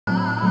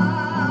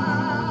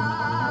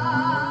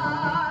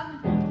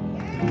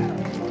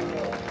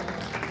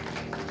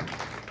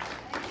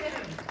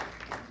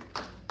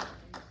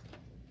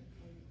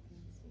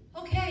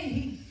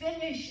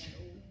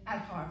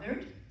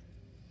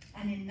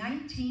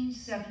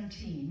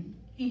1917,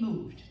 he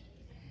moved.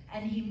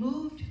 And he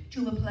moved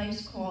to a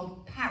place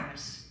called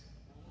Paris.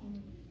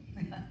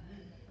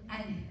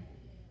 And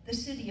the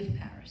city of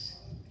Paris.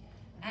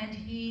 And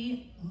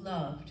he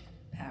loved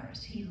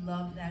Paris. He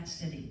loved that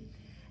city.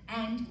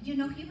 And, you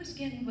know, he was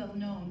getting well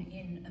known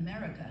in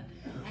America.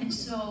 And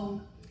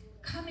so,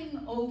 coming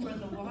over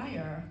the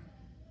wire,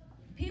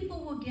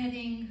 people were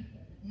getting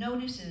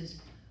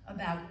notices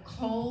about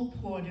Cole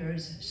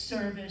Porter's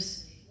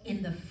service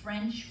in the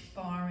French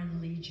Foreign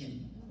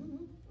Legion.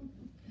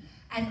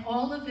 And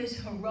all of his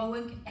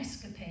heroic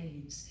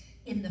escapades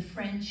in the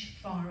French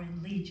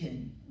Foreign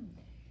Legion.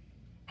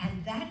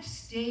 And that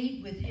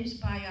stayed with his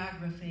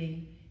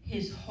biography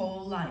his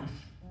whole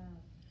life.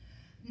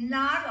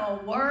 Not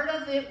a word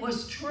of it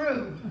was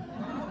true.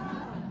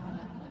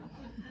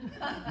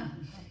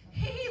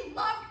 He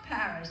loved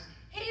Paris.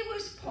 He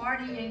was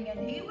partying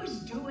and he was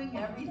doing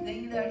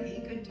everything that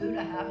he could do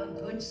to have a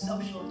good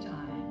social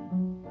time.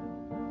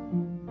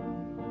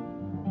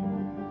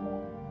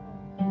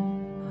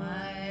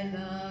 I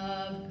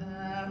love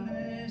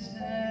Paris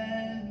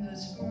in the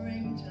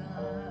springtime.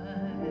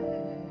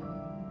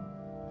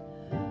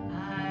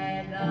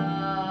 I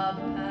love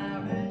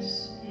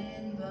Paris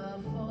in the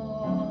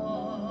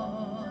fall.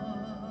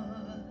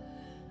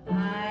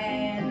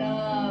 I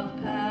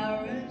love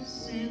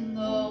Paris in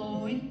the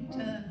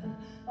winter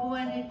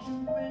when it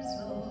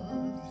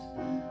drizzles.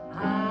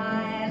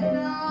 I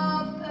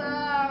love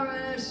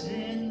Paris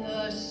in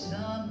the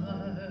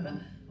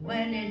summer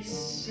when it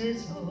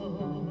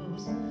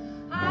sizzles.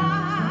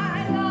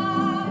 I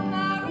love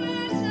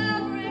Paris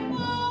every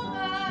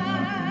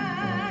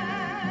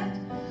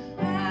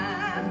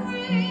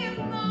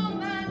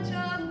moment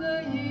of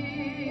the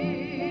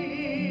year.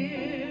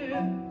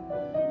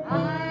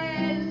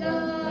 I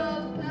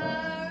love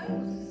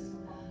Paris.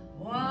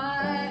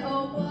 Why,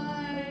 oh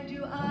why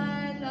do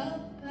I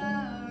love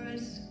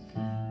Paris?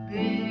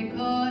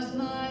 Because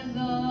my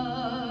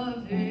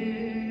love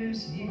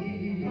is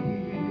here.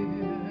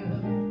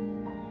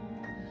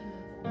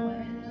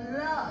 When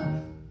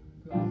love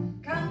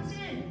comes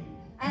in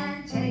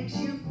and takes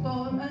you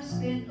for a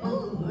spin,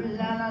 ooh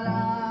la la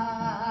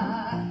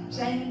la,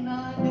 say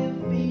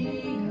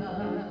magnifica.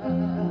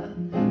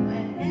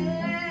 When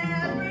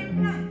every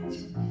night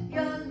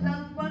your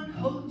loved one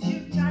holds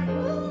you tight,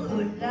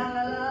 ooh la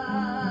la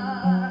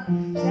la,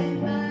 say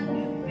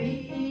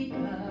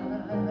magnifica.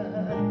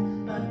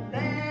 But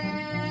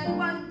then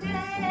one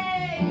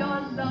day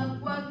your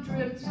loved one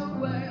drifts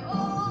away,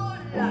 oh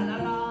la la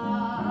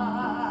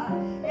la,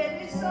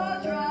 it is so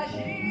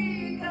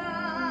tragica.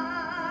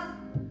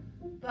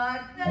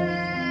 But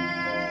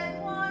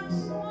then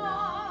once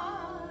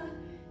more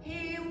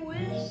he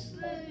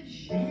whispers,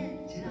 je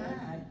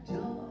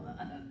t'adore,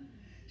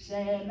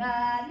 c'est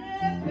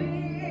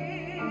magnifique.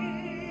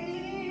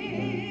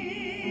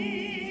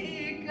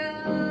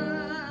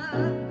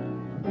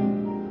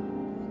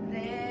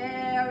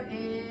 There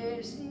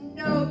is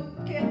no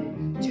kick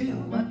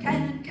to a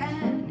can.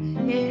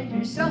 It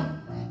is so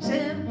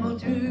simple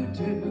to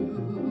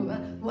do.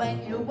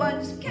 When you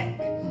once kick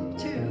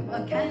to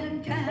a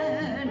can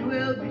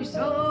will be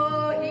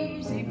so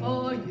easy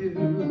for you.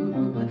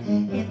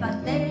 If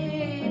a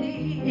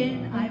lady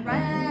in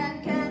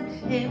Iran can,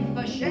 if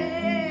a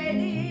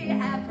shady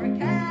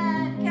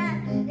African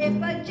can, if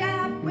a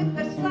Jap with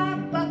the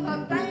slap of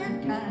a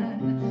fan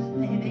can,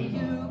 maybe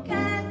you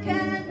can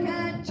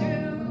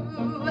too.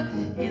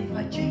 If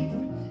a chief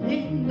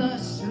in the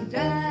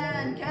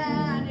Sudan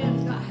can,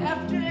 if the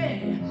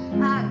hefty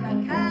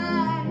Aga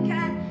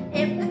can,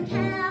 if the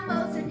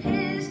camels in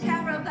his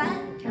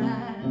caravan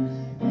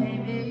can,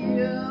 maybe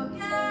you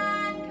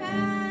can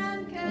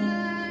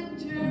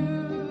too.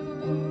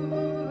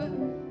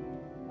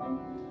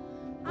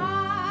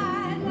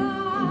 I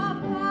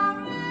love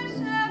Paris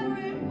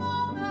every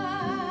moment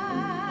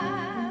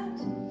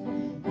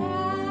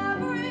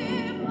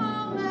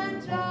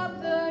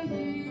of the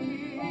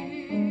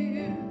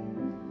year.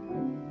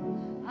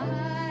 I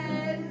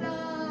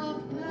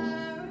love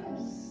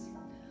Paris.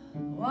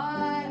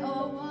 Why,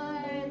 oh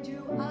why do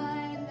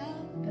I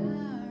love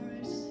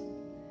Paris?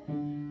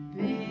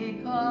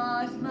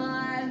 Because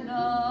my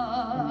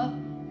love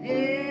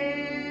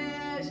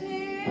is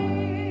here.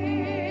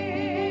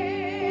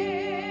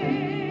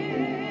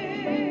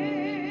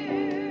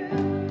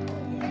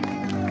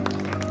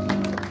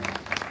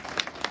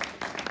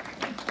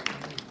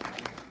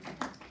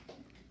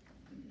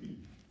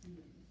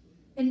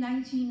 In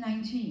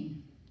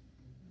 1919,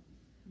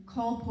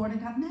 Cole Porter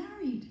got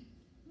married.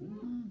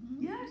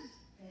 Yes.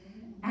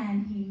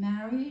 And he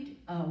married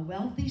a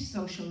wealthy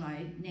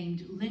socialite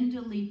named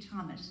Linda Lee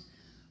Thomas,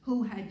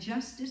 who had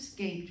just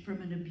escaped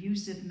from an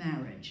abusive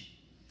marriage.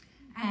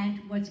 And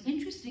what's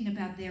interesting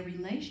about their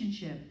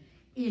relationship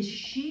is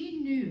she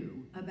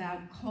knew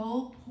about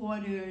Cole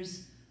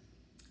Porter's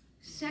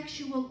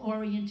sexual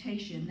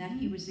orientation, that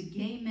he was a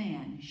gay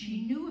man.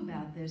 She knew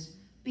about this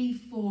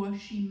before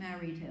she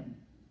married him.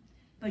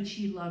 But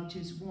she loved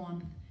his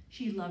warmth,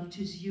 she loved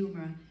his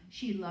humor,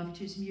 she loved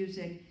his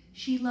music,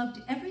 she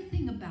loved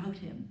everything about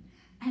him.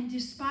 And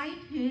despite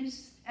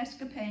his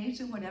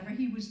escapades or whatever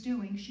he was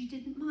doing, she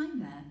didn't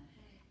mind that.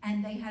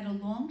 And they had a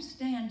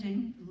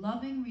long-standing,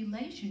 loving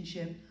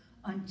relationship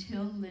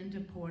until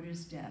Linda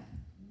Porter's death.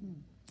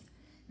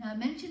 Now, I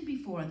mentioned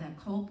before that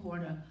Cole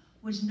Porter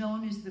was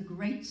known as the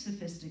Great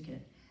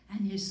Sophisticate,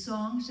 and his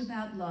songs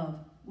about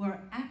love were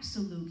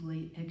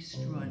absolutely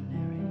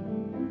extraordinary.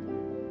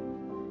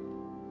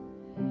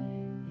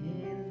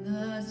 In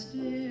the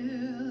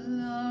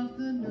still of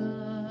the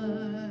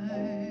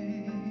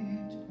night,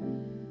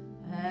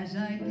 as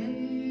I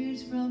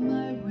gaze from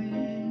my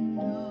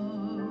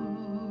window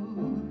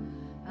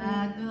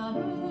at the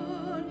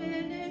moon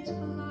in its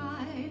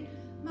flight,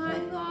 my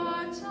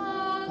thoughts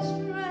all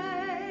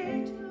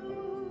stray to you.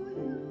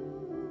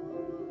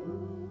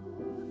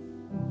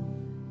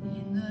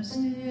 In the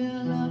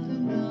still of the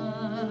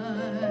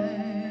night,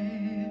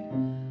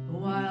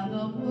 while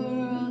the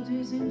world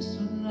is in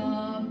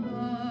slumber,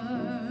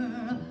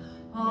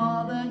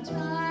 all the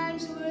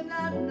times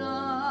without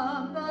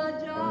number,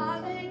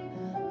 darling,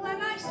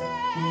 when I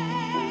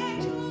say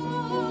to you,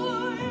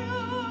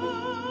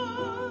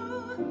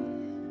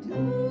 do you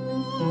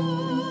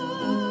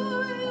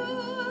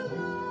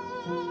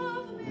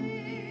love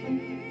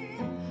me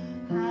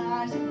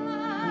as I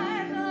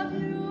love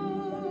you?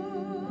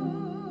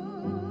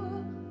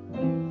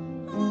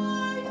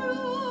 Are you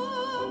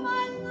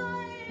my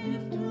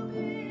life to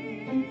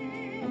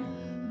me,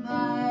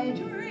 my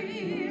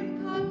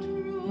dream come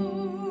true?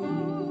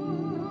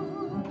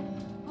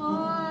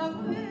 Or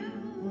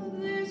will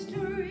this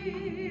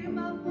dream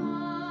of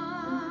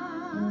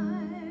mine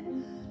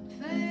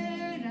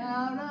fade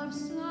out of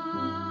sight,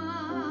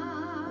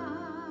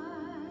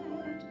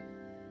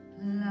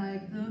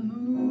 like the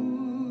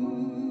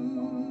moon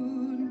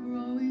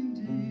growing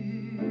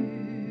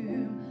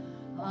dim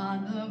on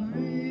the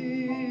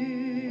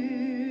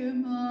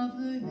rim of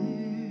the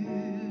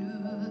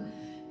hill,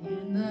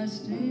 in the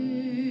still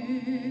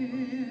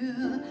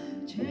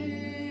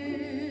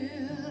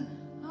chill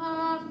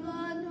of the night?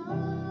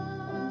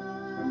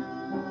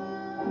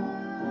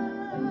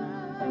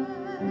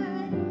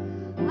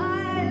 I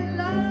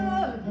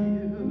love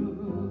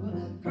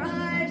you,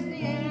 cries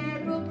the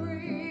April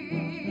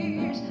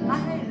breeze.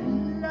 I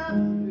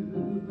love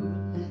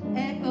you,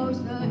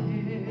 echoes the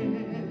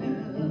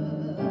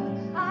hill.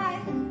 I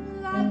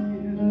love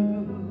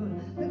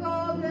you, the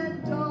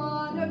golden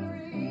dawn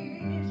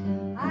agrees,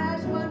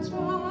 as once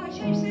more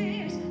she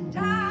sees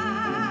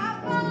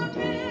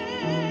daffodils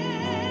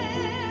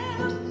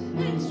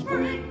in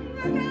spring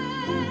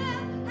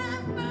again,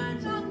 and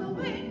birds on the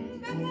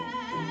wing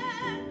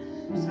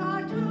again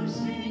start to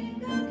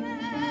sing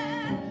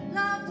again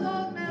love's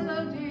old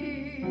melody.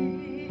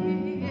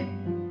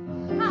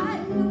 I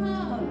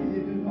love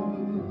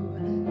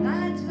you,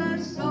 that's the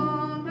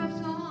song of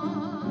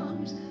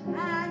songs,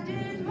 and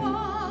it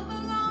all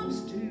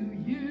belongs to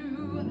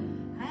you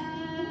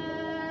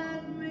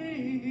and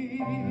me.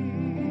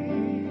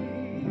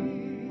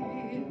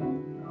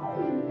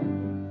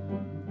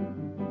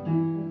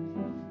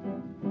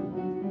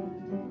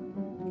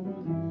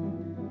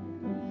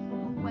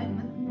 When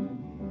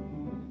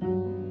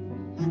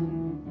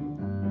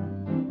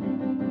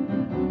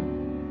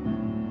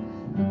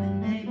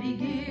they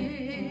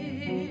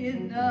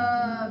begin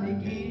the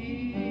begin,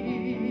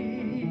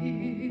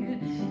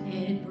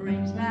 it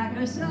brings back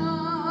a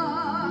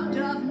sound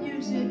of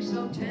music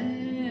so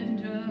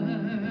tender.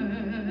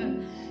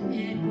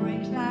 It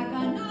brings back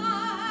a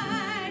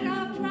night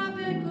of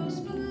tropical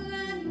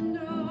splendor.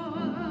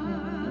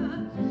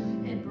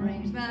 It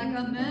brings back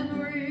a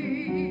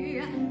memory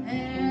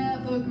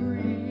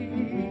evergreen.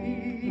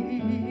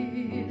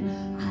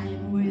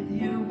 I'm with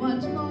you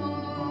once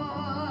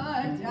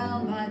more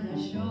down by the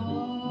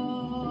shore,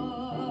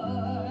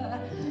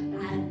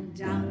 and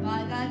down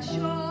by that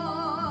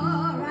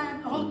shore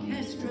an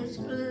orchestra's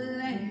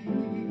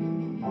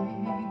playing,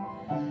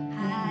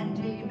 and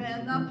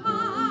even the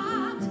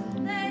palms,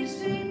 they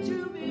seem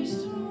to be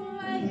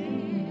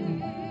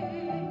swaying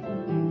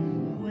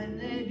when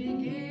they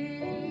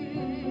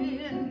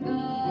begin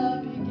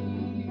the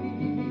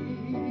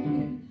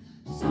begin.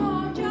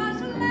 So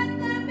just let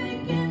them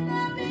begin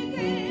the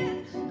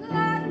begin,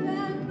 let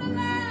them play,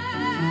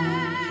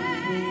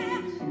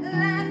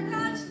 let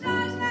the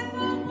stars that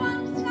were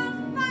once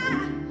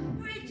afar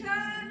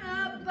return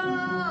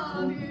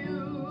above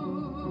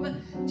you,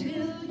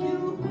 till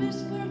you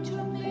whisper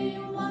to me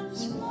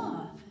once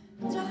more,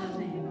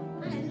 darling,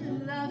 I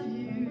love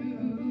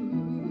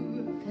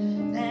you.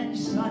 Then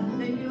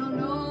suddenly you'll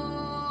know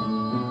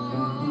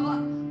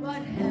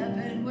what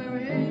heaven we're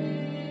in,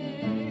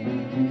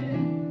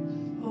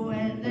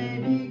 when they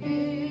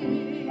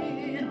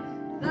begin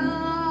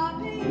the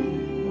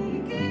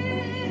begin.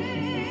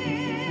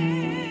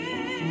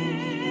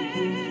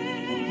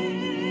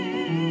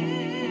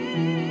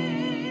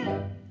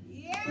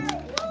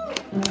 Yeah, woo.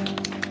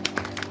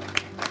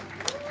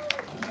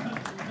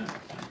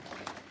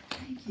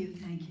 Thank you,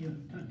 thank you.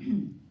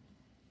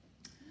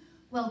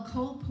 Well,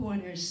 Cole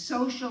Porter's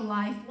social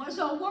life was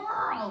a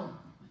whirl.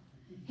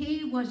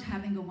 He was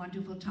having a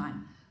wonderful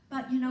time.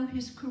 But you know,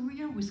 his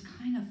career was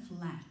kind of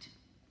flat.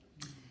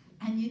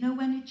 And you know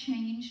when it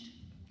changed?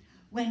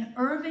 When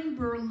Irving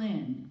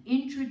Berlin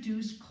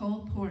introduced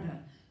Cole Porter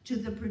to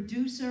the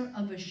producer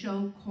of a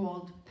show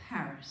called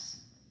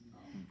Paris.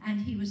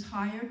 And he was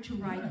hired to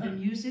write the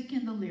music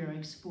and the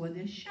lyrics for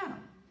this show.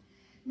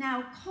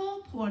 Now,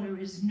 Cole Porter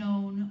is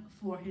known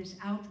for his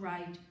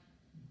outright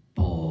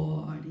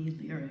bawdy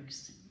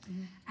lyrics.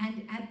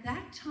 And at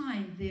that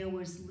time, there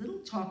was little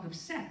talk of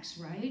sex,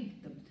 right?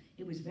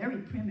 It was very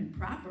prim and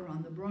proper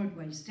on the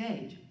Broadway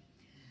stage.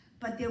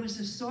 But there was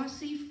a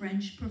saucy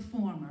French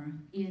performer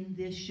in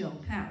this show,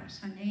 Paris.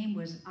 Her name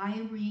was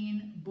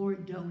Irene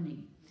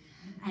Bordoni.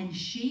 And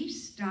she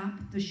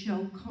stopped the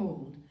show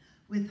cold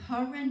with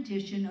her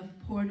rendition of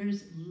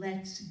Porter's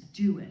Let's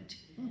Do It.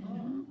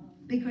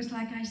 Because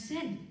like I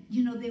said,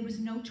 you know, there was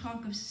no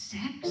talk of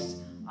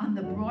sex on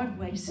the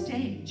Broadway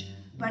stage,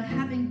 but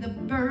having the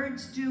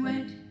birds do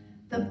it,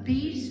 the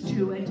bees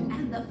do it,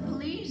 and the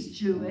fleas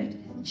do it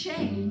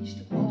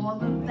changed all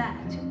of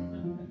that.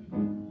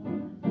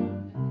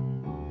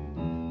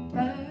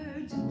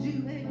 Birds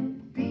do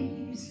it,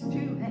 bees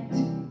do it,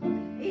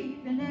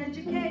 even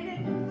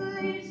educated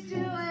fleas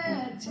do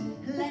it.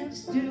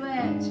 Let's do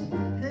it,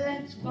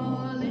 let's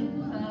fall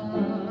in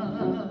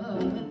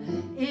love.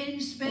 In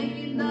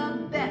Spain,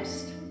 the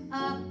best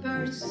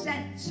upper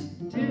sets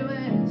do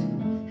it.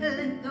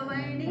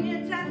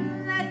 Lithuanians,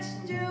 and let's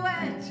do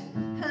it,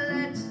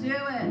 let's do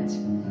it,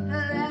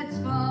 let's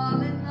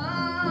fall in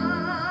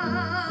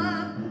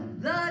love.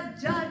 The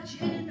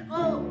Dutch in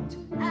old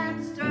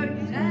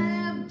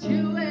Amsterdam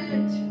do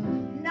it,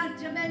 not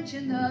to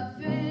mention the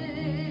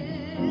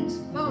Finns,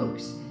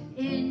 folks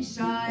in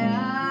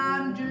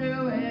Siam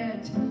do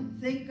it.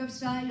 Think of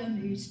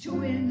Siamese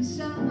twins,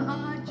 some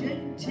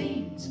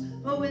Argentines,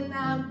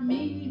 without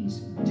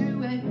means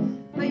do it.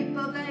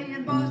 People they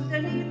in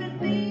Boston, even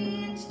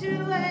beans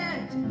do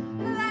it.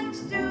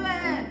 Let's do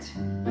it,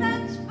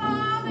 let's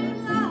fall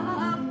in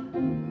love.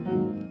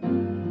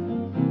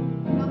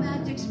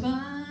 Romantic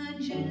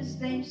sponges,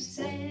 they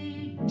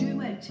say,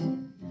 do it.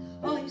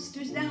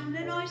 Oysters down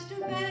in Oyster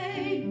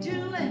Bay,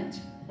 do it.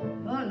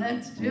 Oh,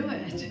 let's do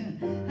it,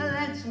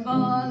 let's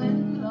fall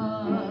in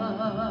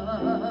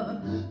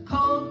love.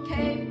 Cold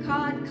Cape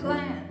Cod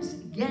clams,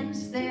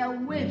 against their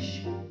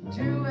wish,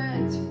 do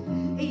it.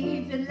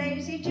 Even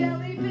lazy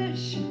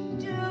jellyfish,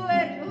 do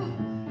it. Oh,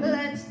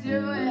 let's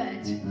do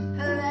it,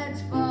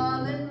 let's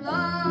fall in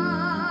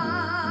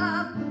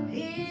love.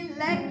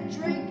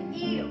 Electric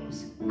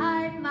eels,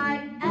 I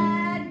might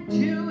add,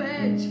 do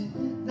it.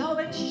 Though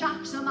it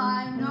shocks them,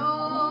 I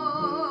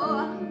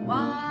know.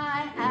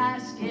 Why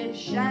ask if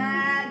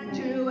shad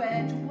do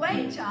it?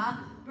 Waiter,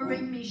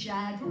 bring me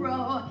shad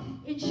raw.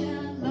 In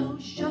shallow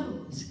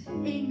shoals,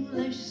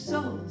 English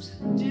souls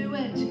do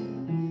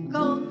it.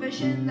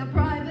 Goldfish in the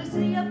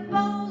privacy of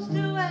bowls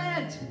do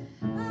it.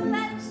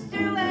 Let's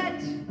do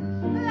it,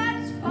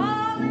 let's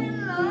fall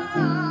in love.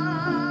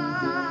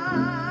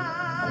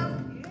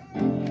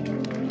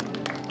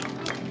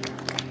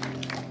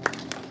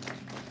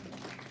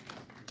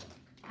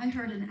 I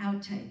heard an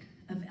outtake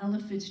of Ella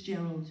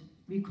Fitzgerald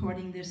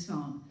recording this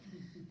song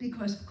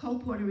because Cole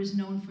Porter is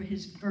known for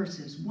his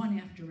verses, one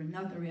after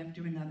another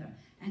after another.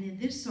 And in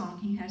this song,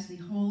 he has the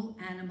whole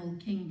animal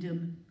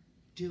kingdom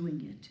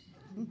doing it.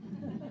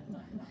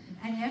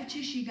 And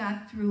after she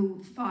got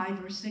through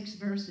 5 or 6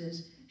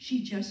 verses,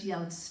 she just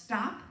yelled,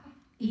 "Stop,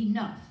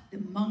 enough." The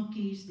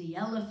monkeys, the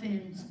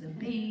elephants, the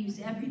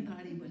bees,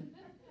 everybody was,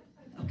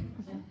 okay.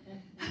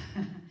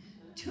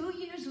 2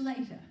 years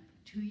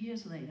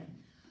later,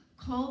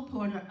 Cole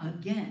Porter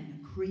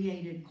again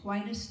created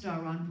quite a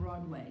stir on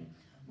Broadway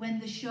when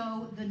the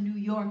show The New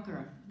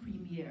Yorker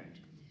premiered,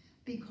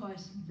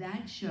 because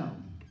that show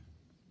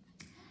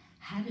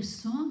had a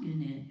song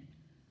in it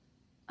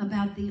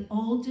about the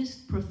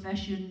oldest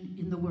profession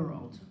in the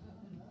world.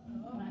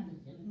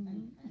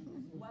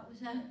 What was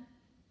that?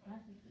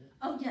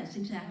 Oh, yes,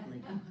 exactly.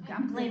 Okay,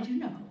 I'm glad you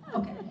know.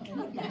 Okay,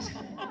 yes.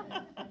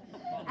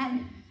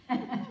 And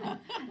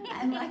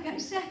like I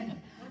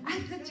said,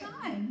 at the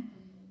time,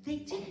 they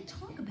didn't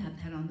talk about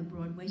that on the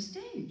Broadway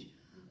stage.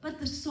 But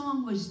the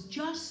song was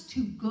just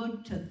too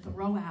good to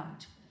throw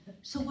out.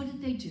 So what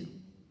did they do?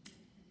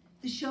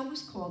 The show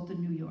was called The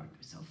New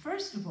Yorker. So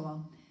first of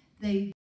all, they